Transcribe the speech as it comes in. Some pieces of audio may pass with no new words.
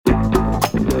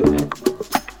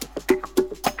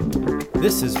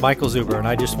This is Michael Zuber, and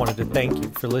I just wanted to thank you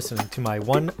for listening to my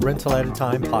One Rental at a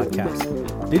Time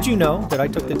podcast. Did you know that I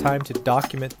took the time to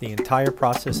document the entire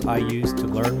process I used to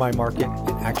learn my market and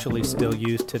actually still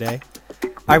use today?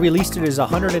 I released it as a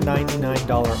 $199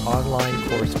 online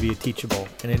course via Teachable,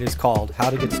 and it is called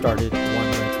How to Get Started One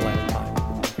Rental at a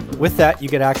Time. With that, you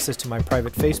get access to my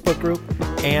private Facebook group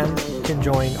and can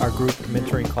join our group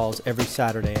mentoring calls every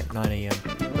Saturday at 9 a.m.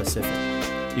 Pacific.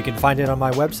 You can find it on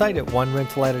my website at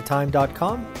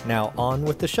onerentalatatime.com. Now on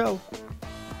with the show.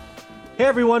 Hey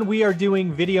everyone, we are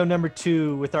doing video number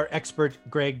 2 with our expert,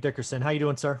 Greg Dickerson. How you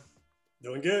doing, sir?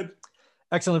 Doing good.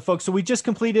 Excellent, folks. So we just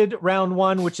completed round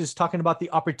 1, which is talking about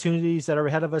the opportunities that are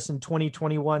ahead of us in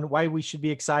 2021, why we should be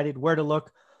excited, where to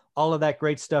look, all of that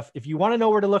great stuff. If you want to know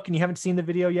where to look and you haven't seen the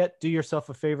video yet, do yourself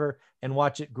a favor and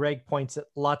watch it. Greg points at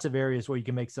lots of areas where you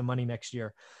can make some money next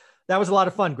year. That was a lot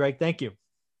of fun, Greg. Thank you.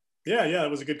 Yeah, it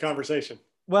was a good conversation.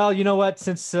 Well, you know what?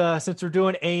 Since we're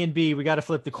doing A and B, we got to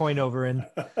flip the coin over and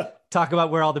talk about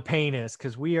where all the pain is,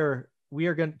 because we are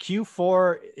going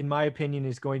Q4, in my opinion,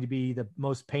 is going to be the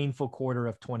most painful quarter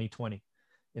of 2020,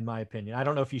 in my opinion. I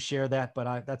don't know if you share that, but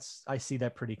I see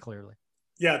that pretty clearly.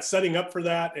 Yeah, it's setting up for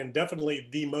that, and definitely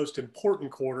the most important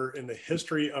quarter in the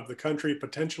history of the country,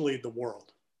 potentially the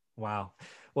world. Wow.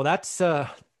 Well,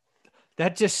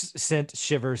 that just sent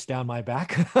shivers down my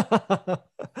back.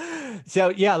 So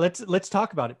yeah, let's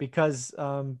talk about it, because,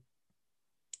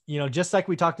 just like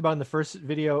we talked about in the first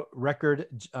video, record,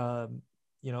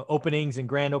 openings and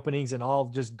grand openings and all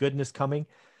just goodness coming.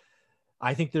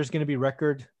 I think there's going to be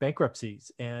record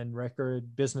bankruptcies and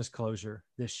record business closure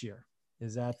this year.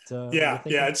 Is that? Yeah,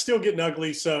 it's still getting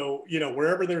ugly. So,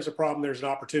 wherever there's a problem, there's an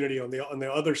opportunity. On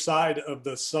the other side of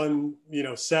the sun,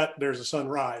 set, there's a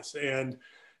sunrise. And,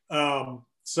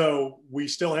 so we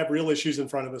still have real issues in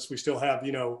front of us. We still have,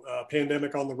 a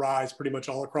pandemic on the rise pretty much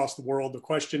all across the world. The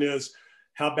question is,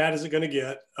 how bad is it going to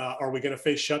get? Are we going to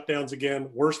face shutdowns again,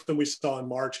 worse than we saw in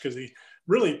March? Because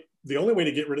the only way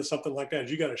to get rid of something like that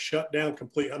is you got to shut down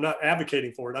completely. I'm not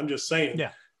advocating for it. I'm just saying,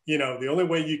 the only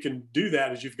way you can do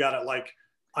that is you've got to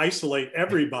isolate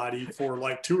everybody for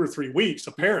 2 or 3 weeks,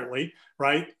 apparently,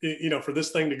 right? For this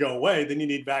thing to go away, then you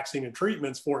need vaccine and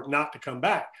treatments for it not to come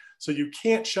back. So you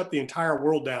can't shut the entire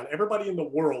world down. Everybody in the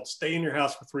world stay in your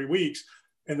house for 3 weeks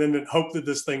and then hope that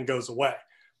this thing goes away.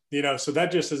 So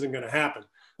that just isn't going to happen.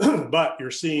 But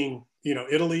you're seeing,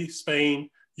 Italy,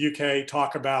 Spain, UK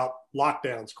talk about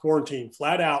lockdowns, quarantine,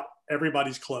 flat out,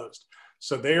 everybody's closed.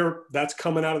 So that's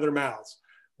coming out of their mouths.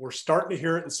 We're starting to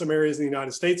hear it in some areas in the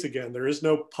United States again. There is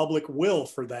no public will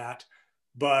for that,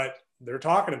 but they're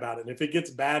talking about it. And if it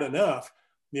gets bad enough,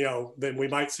 then we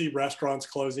might see restaurants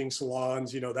closing,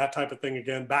 salons, that type of thing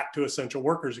again, back to essential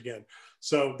workers again.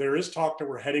 So there is talk that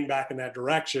we're heading back in that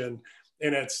direction.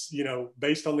 And it's,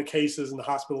 based on the cases and the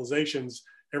hospitalizations,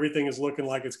 everything is looking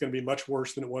like it's going to be much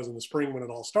worse than it was in the spring when it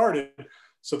all started.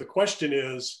 So the question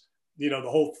is, the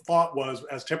whole thought was,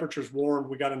 as temperatures warmed,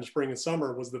 we got into spring and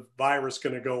summer, was the virus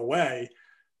going to go away?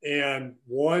 And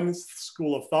one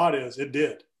school of thought is it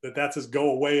did, that's as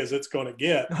go away as it's going to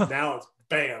get. Now it's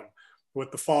bam,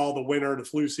 with the fall, the winter, the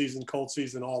flu season, cold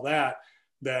season, all that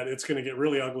it's going to get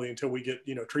really ugly until we get,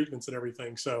 treatments and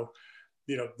everything. So,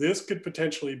 this could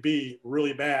potentially be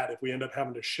really bad if we end up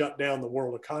having to shut down the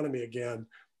world economy again,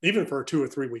 even for a 2 or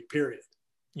 3 week period.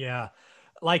 Yeah.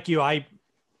 Like you, I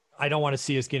don't want to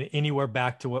see us get anywhere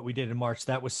back to what we did in March.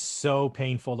 That was so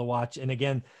painful to watch. And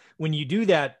again, when you do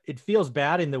that, it feels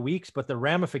bad in the weeks, but the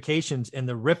ramifications and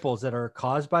the ripples that are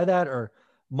caused by that are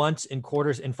months and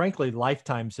quarters, and frankly,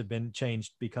 lifetimes have been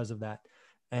changed because of that.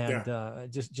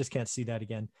 And just can't see that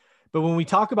again. But when we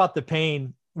talk about the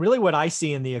pain, really what I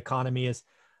see in the economy is,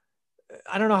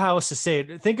 I don't know how else to say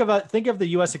it. Think of the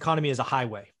U.S. economy as a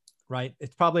highway, right?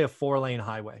 It's probably a 4-lane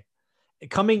highway.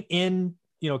 Coming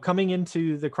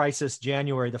into the crisis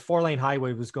January, the 4-lane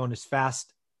highway was going as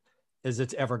fast as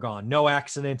it's ever gone. No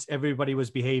accidents. Everybody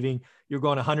was behaving. You're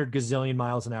going 100 gazillion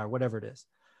miles an hour, whatever it is.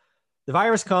 The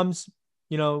virus comes,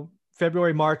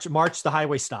 February, March, the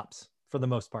highway stops for the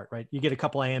most part, right? You get a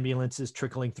couple of ambulances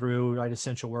trickling through, right?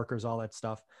 Essential workers, all that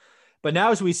stuff. But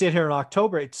now as we sit here in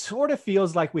October, it sort of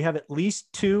feels like we have at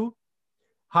least two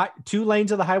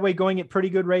lanes of the highway going at pretty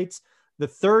good rates. The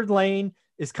third lane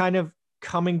is kind of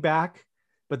coming back,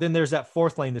 but then there's that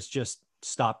fourth lane that's just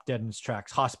stopped dead in its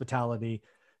tracks. Hospitality,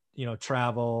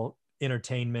 travel,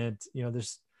 entertainment,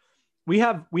 we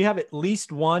have at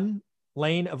least one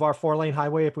lane of our 4-lane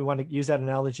highway, if we want to use that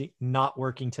analogy, not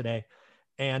working today.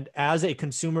 And as a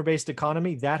consumer-based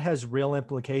economy, that has real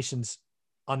implications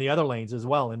on the other lanes as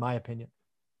well, in my opinion.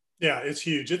 Yeah, it's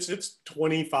huge. It's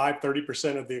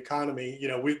 25-30% of the economy.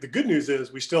 The good news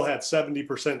is we still had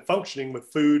 70% functioning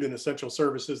with food and essential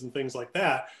services and things like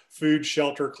that. Food,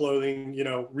 shelter, clothing,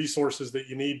 resources that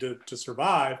you need to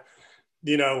survive,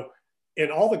 you know, and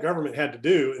all the government had to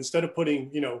do, instead of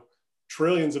putting,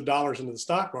 trillions of dollars into the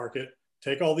stock market,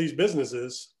 take all these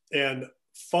businesses and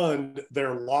fund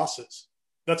their losses.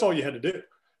 That's all you had to do.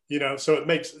 So it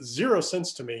makes zero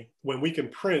sense to me when we can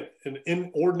print an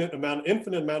infinite amount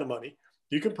of money.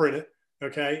 You can print it,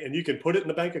 okay, and you can put it in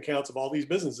the bank accounts of all these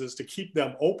businesses to keep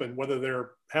them open, whether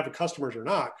they're having customers or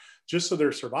not, just so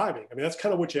they're surviving. I mean, that's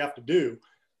kind of what you have to do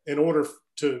in order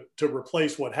to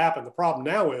replace what happened. The problem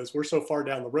now is we're so far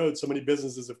down the road, so many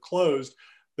businesses have closed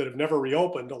that have never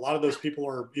reopened. A lot of those people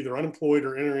are either unemployed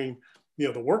or entering,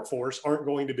 the workforce, aren't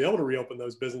going to be able to reopen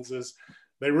those businesses.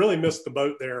 They really missed the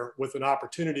boat there with an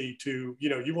opportunity to,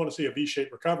 you want to see a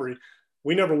V-shaped recovery.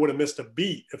 We never would have missed a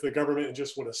beat if the government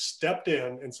just would have stepped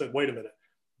in and said, wait a minute,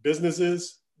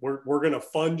 businesses, we're going to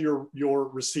fund your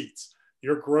receipts,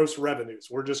 your gross revenues.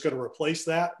 We're just going to replace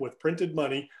that with printed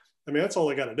money. I mean, that's all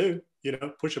they got to do,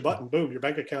 push a button, boom, your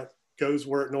bank account goes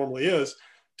where it normally is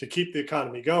to keep the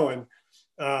economy going.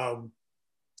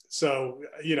 So,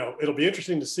 it'll be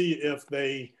interesting to see if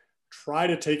they try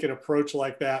to take an approach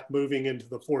like that moving into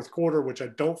the fourth quarter, which I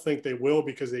don't think they will,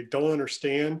 because they don't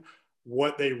understand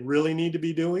what they really need to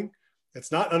be doing.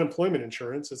 It's not unemployment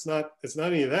insurance. It's not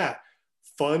any of that.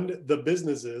 Fund the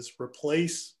businesses,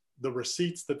 replace the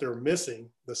receipts that they're missing,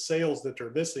 the sales that they're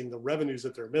missing, the revenues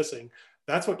that they're missing.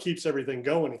 That's what keeps everything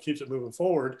going and keeps it moving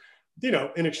forward.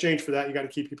 In exchange for that, you got to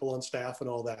keep people on staff and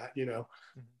all that,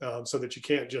 so that you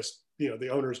can't just, the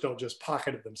owners don't just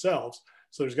pocket it themselves.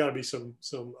 So there's got to be some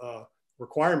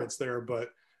requirements there, but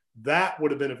that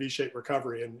would have been a V-shaped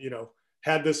recovery. And,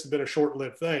 had this been a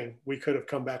short-lived thing, we could have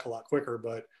come back a lot quicker,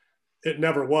 but it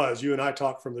never was. You and I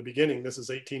talked from the beginning, this is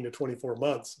 18 to 24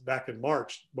 months back in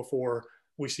March before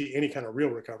we see any kind of real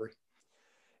recovery.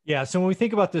 Yeah. So when we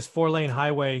think about this 4-lane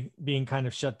highway being kind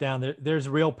of shut down, there's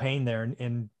real pain there.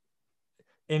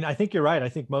 And I think you're right. I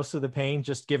think most of the pain,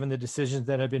 just given the decisions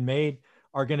that have been made,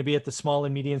 are going to be at the small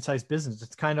and medium-sized business.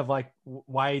 It's kind of like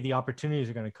why the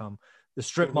opportunities are going to come. The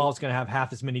strip mall is going to have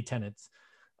half as many tenants.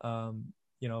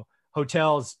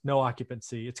 Hotels, no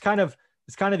occupancy. It's kind of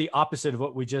the opposite of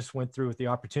what we just went through with the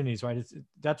opportunities, right?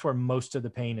 That's where most of the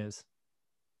pain is.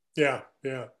 Yeah.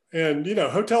 Yeah. And,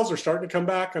 hotels are starting to come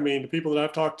back. I mean, the people that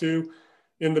I've talked to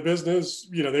in the business,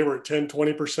 they were at 10,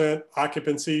 20%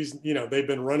 occupancies. They've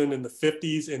been running in the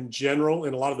 50s in general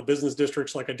in a lot of the business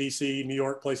districts like a DC, New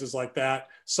York, places like that,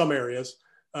 some areas.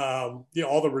 All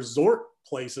the resort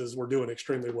places were doing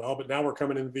extremely well, but now we're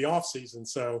coming into the off season.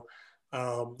 So,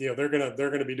 they're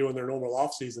going to be doing their normal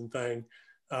off season thing.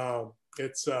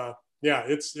 It's going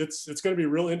to be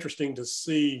real interesting to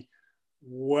see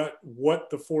what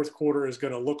the fourth quarter is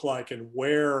going to look like and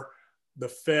where the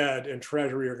Fed and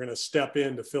Treasury are going to step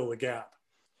in to fill the gap.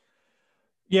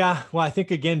 Yeah, well, I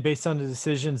think again, based on the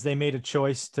decisions, they made a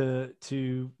choice to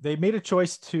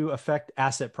affect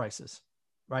asset prices,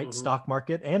 right? Mm-hmm. Stock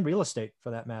market and real estate,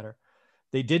 for that matter.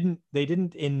 They didn't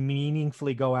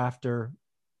meaningfully go after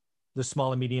the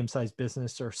small and medium-sized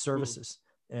business or services,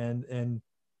 mm-hmm. and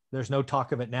there's no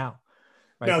talk of it now.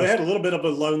 Right? Now, they had a little bit of a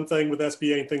loan thing with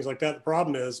SBA and things like that. The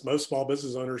problem is most small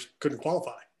business owners couldn't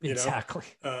qualify. Exactly.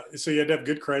 So you had to have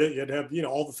good credit. You had to have,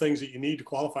 all the things that you need to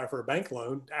qualify for a bank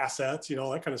loan, assets, all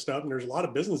that kind of stuff. And there's a lot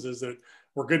of businesses that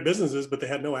were good businesses, but they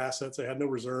had no assets. They had no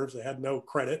reserves. They had no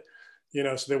credit,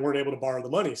 so they weren't able to borrow the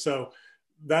money. So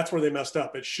that's where they messed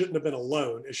up. It shouldn't have been a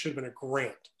loan. It should have been a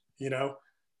grant.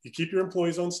 You keep your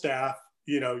employees on staff,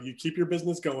 you keep your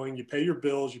business going, you pay your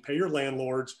bills, you pay your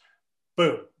landlords,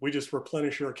 boom, we just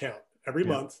replenish your account every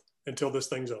month until this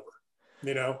thing's over.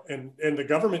 And the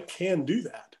government can do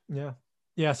that. Yeah.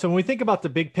 Yeah. So when we think about the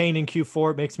big pain in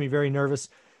Q4, it makes me very nervous.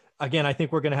 Again, I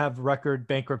think we're going to have record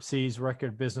bankruptcies,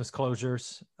 record business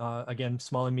closures, again,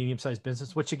 small and medium-sized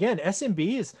business, which again,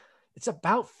 SMB it's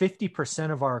about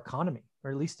 50% of our economy,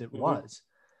 or at least it was.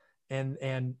 And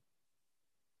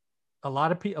a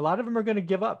lot of them are going to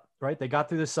give up, right? They got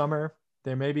through the summer.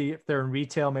 If they're in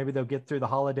retail, maybe they'll get through the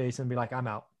holidays and be like, I'm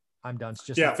out. I'm done. It's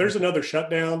just if there's another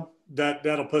shutdown,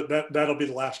 that'll be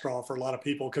the last straw for a lot of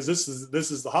people, because this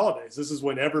is the holidays. This is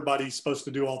when everybody's supposed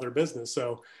to do all their business.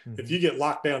 So if you get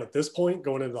locked down at this point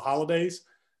going into the holidays,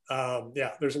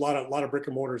 there's a lot of brick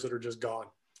and mortars that are just gone.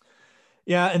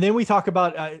 Yeah, and then we talk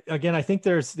about again. I think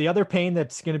there's the other pain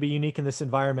that's going to be unique in this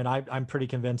environment. I'm pretty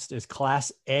convinced is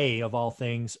Class A of all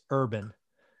things, urban.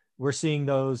 We're seeing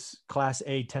those Class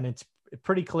A tenants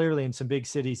pretty clearly in some big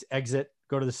cities exit,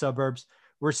 go to the suburbs.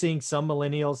 We're seeing some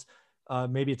millennials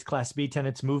maybe it's Class B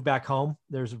tenants move back home.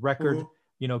 There's record,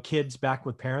 kids back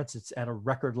with parents. It's at a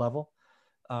record level.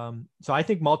 So I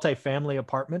think multifamily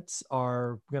apartments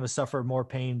are going to suffer more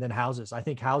pain than houses. I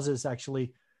think houses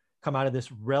actually come out of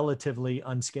this relatively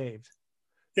unscathed.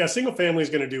 Yeah, single family is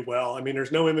going to do well. I mean,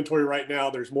 there's no inventory right now.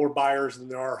 There's more buyers than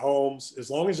there are homes. As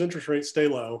long as interest rates stay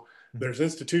low, there's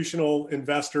institutional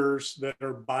investors that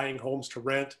are buying homes to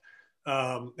rent.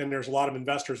 And there's a lot of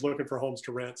investors looking for homes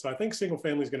to rent. So I think single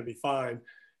family is going to be fine.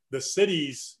 The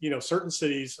cities, certain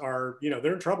cities are,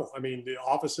 they're in trouble. I mean, the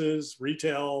offices,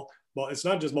 retail, well, it's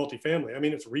not just multifamily. I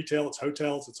mean, it's retail, it's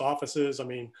hotels, it's offices. I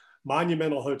mean,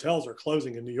 monumental hotels are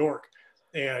closing in New York.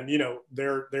 And,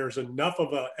 there's enough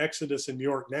of an exodus in New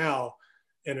York now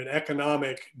in an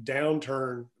economic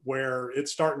downturn where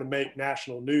it's starting to make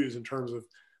national news in terms of,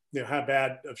 how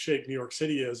bad of shape New York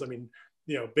City is. I mean,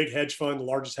 big hedge fund, the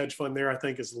largest hedge fund there, I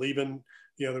think, is leaving.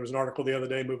 There was an article the other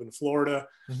day moving to Florida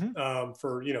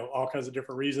for, all kinds of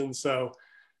different reasons. So,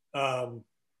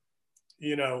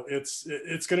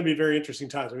 it's going to be very interesting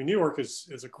times. I mean, New York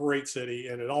is a great city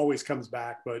and it always comes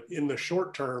back, but in the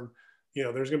short term,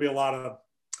 there's going to be a lot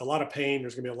of pain.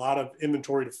 There's going to be a lot of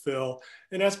inventory to fill.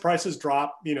 And as prices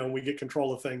drop, we get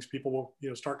control of things, people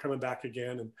will, start coming back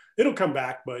again, and it'll come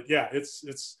back. But yeah,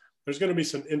 there's going to be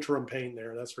some interim pain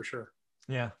there. That's for sure.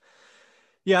 Yeah.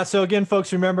 Yeah. So again,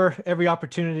 folks, remember, every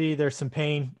opportunity, there's some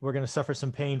pain. We're going to suffer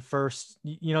some pain first.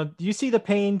 Do you see the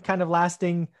pain kind of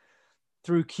lasting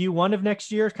through Q1 of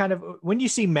next year? Kind of when you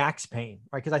see max pain,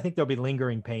 right? Because I think there'll be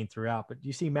lingering pain throughout, but do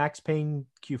you see max pain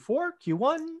Q4,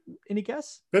 Q1? Any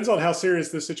guess? Depends on how serious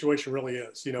this situation really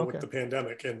is, with the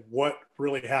pandemic and what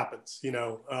really happens.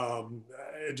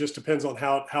 It just depends on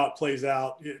how it plays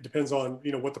out. It depends on,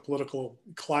 what the political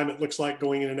climate looks like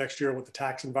going into next year, what the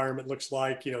tax environment looks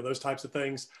like, those types of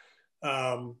things.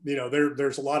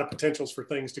 There's a lot of potentials for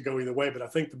things to go either way, but I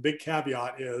think the big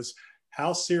caveat is,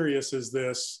 how serious is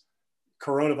this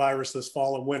coronavirus this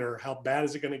fall and winter? How bad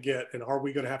is it going to get? And are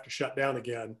we going to have to shut down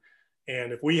again?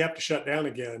 And if we have to shut down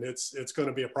again, it's going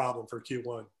to be a problem for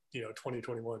Q1,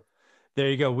 2021. There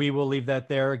you go. We will leave that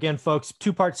there. Again, folks,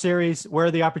 2-part series. Where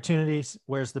are the opportunities?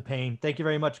 Where's the pain? Thank you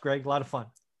very much, Greg. A lot of fun.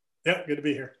 Yeah, good to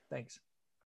be here. Thanks.